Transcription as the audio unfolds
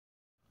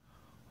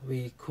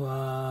We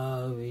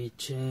quarrel, we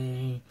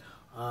chain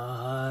our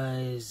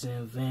hearts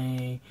in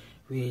vain.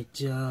 We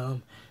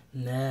jump,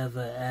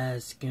 never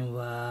asking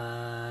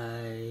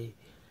why.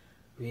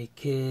 We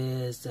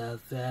kiss, I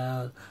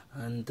fell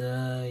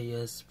under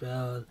your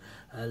spell.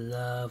 A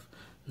love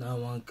no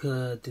one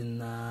could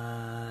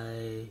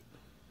deny.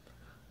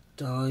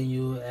 Don't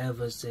you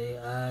ever say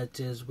I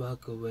just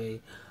walk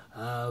away.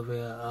 I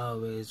will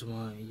always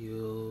want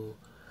you.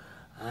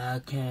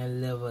 I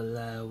can't live a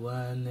life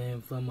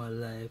running for my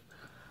life.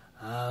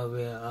 I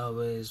will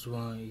always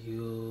want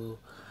you.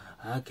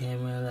 I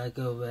came in like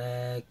a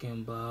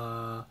wrecking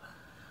ball.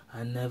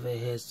 I never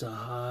hit so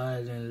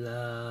hard in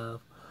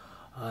love.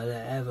 All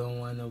I ever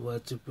wanted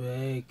was to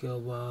break your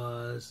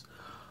walls.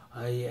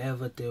 All you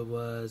ever did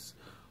was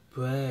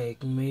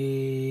break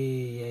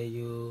me. Yeah,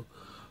 you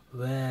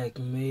wreck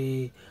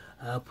me.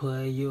 I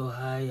put you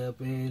high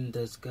up in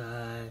the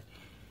sky.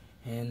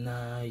 And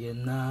now you're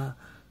not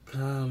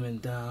coming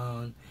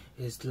down.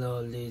 It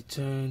slowly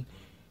turned.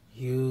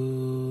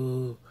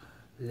 You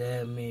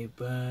let me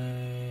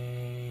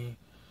burn.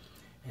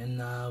 And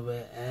now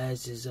we're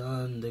ashes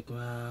on the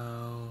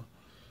ground.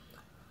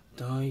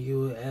 Don't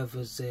you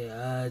ever say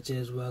I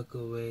just walk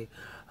away.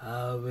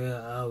 I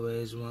will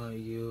always want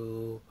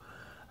you.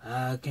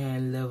 I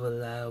can't live a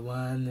life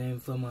running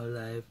for my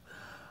life.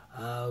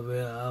 I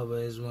will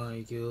always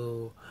want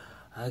you.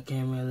 I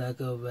came in like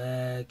a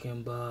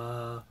wrecking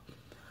ball.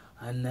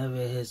 I never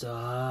hit so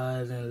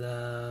hard in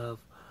love.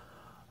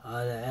 All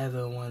I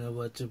ever wanted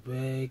was to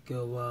break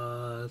your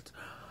walls.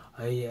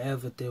 All you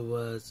ever did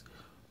was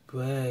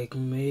break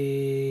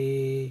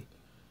me.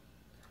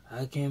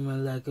 I came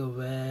in like a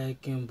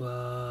wrecking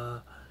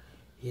ball.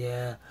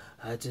 Yeah,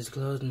 I just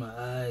closed my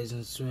eyes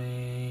and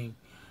swing.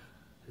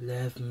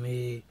 Left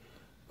me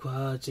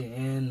crouching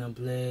in a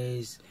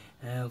blaze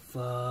and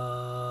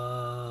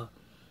fall.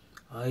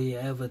 All you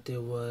ever did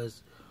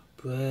was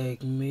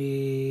break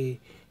me.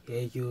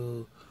 Yeah,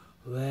 you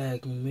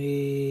wrecked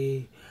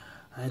me.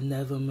 I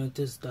never meant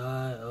to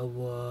start a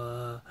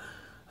war.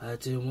 I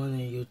just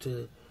wanted you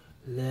to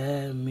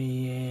let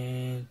me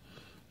in.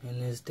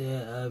 And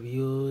instead of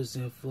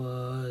using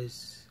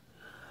force,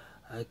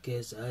 I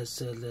guess I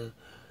should have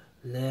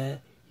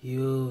let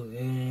you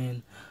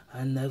in.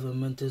 I never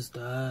meant to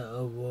start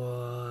a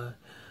war.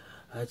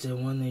 I just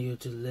wanted you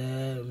to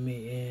let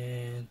me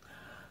in.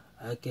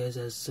 I guess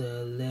I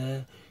should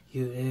let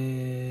you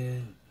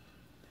in.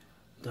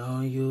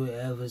 Don't you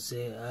ever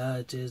say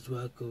I just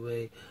walk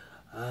away.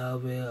 I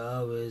will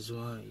always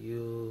want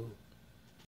you.